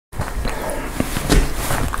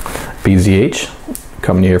BZH,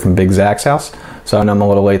 coming here from Big Zach's house. So I know I'm a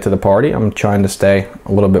little late to the party. I'm trying to stay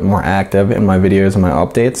a little bit more active in my videos and my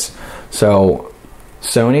updates. So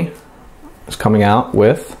Sony is coming out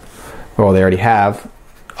with, well, they already have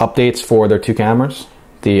updates for their two cameras,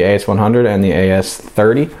 the AS100 and the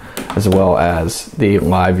AS30, as well as the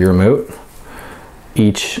live view remote.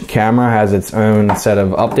 Each camera has its own set of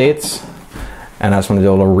updates, and I just want to do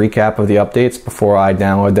a little recap of the updates before I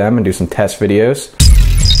download them and do some test videos.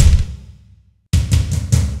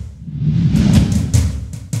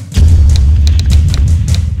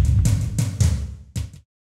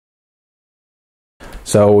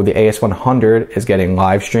 So the AS100 is getting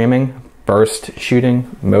live streaming, burst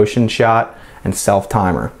shooting, motion shot, and self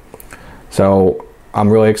timer. So I'm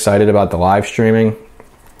really excited about the live streaming.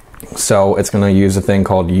 So it's going to use a thing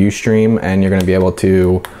called Ustream, and you're going to be able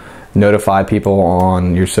to notify people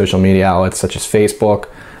on your social media outlets such as Facebook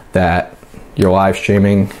that you're live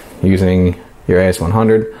streaming using your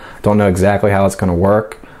AS100. Don't know exactly how it's going to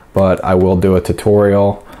work, but I will do a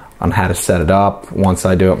tutorial on how to set it up once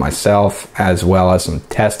I do it myself, as well as some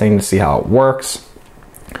testing to see how it works.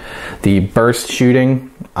 The burst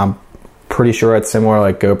shooting, I'm pretty sure it's similar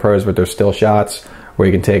like GoPros with their still shots, where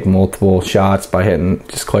you can take multiple shots by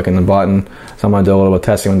just clicking the button. So I'm gonna do a little bit of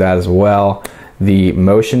testing with that as well. The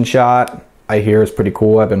motion shot, I hear is pretty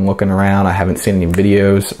cool. I've been looking around. I haven't seen any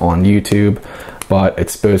videos on YouTube, but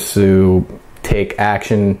it's supposed to take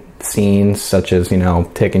action scenes such as, you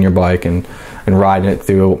know, taking your bike and riding it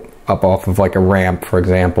through up off of like a ramp, for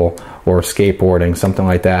example, or skateboarding, something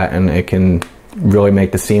like that, and it can really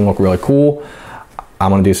make the scene look really cool.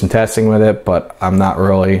 I'm gonna do some testing with it, but I'm not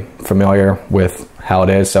really familiar with how it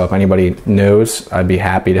is, so if anybody knows, I'd be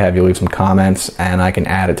happy to have you leave some comments and I can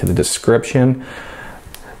add it to the description.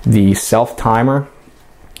 The self timer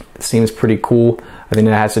seems pretty cool. I think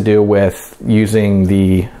that has to do with using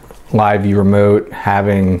the live view remote,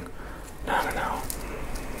 having, I don't know.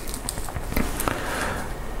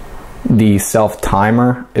 The self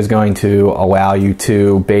timer is going to allow you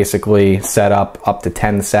to basically set up to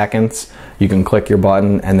 10 seconds. You can click your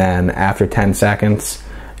button, and then after 10 seconds,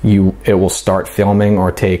 it will start filming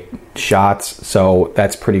or take shots. So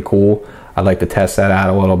that's pretty cool. I'd like to test that out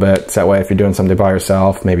a little bit. So that way, if you're doing something by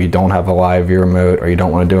yourself, maybe you don't have a live view remote or you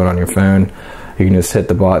don't want to do it on your phone, you can just hit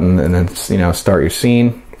the button and then, you know, start your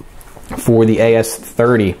scene. For the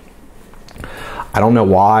AS30, I don't know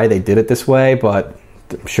why they did it this way, but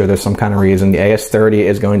I'm sure there's some kind of reason. The AS30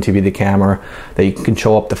 is going to be the camera that you can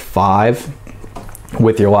control up to 5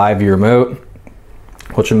 with your live view remote,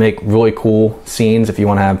 which will make really cool scenes if you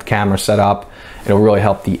want to have the camera set up. It'll really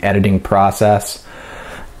help the editing process,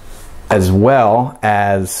 as well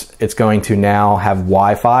as it's going to now have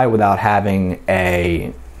Wi-Fi without having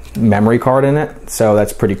a memory card in it. So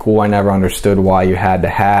that's pretty cool. I never understood why you had to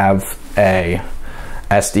have a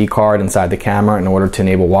SD card inside the camera in order to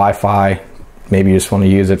enable Wi-Fi. Maybe you just want to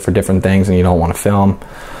use it for different things and you don't want to film.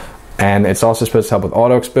 And it's also supposed to help with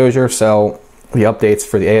auto exposure. So the updates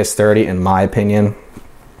for the AS30, in my opinion,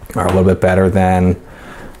 are a little bit better than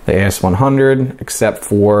the AS100, except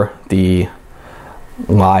for the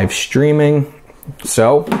live streaming.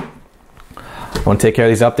 So I want to take care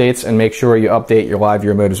of these updates and make sure you update your live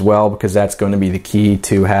view remote as well, because that's going to be the key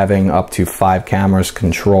to having up to 5 cameras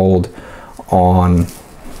controlled on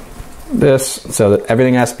this. So that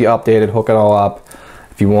everything has to be updated, hook it all up.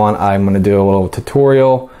 If you want, I'm going to do a little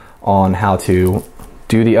tutorial on how to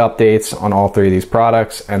do the updates on all 3 of these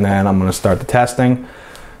products, and then I'm going to start the testing.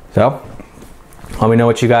 So let me know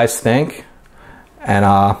what you guys think, and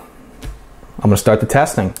I'm going to start the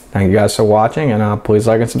testing. Thank you guys for watching, and please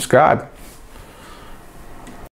like and subscribe.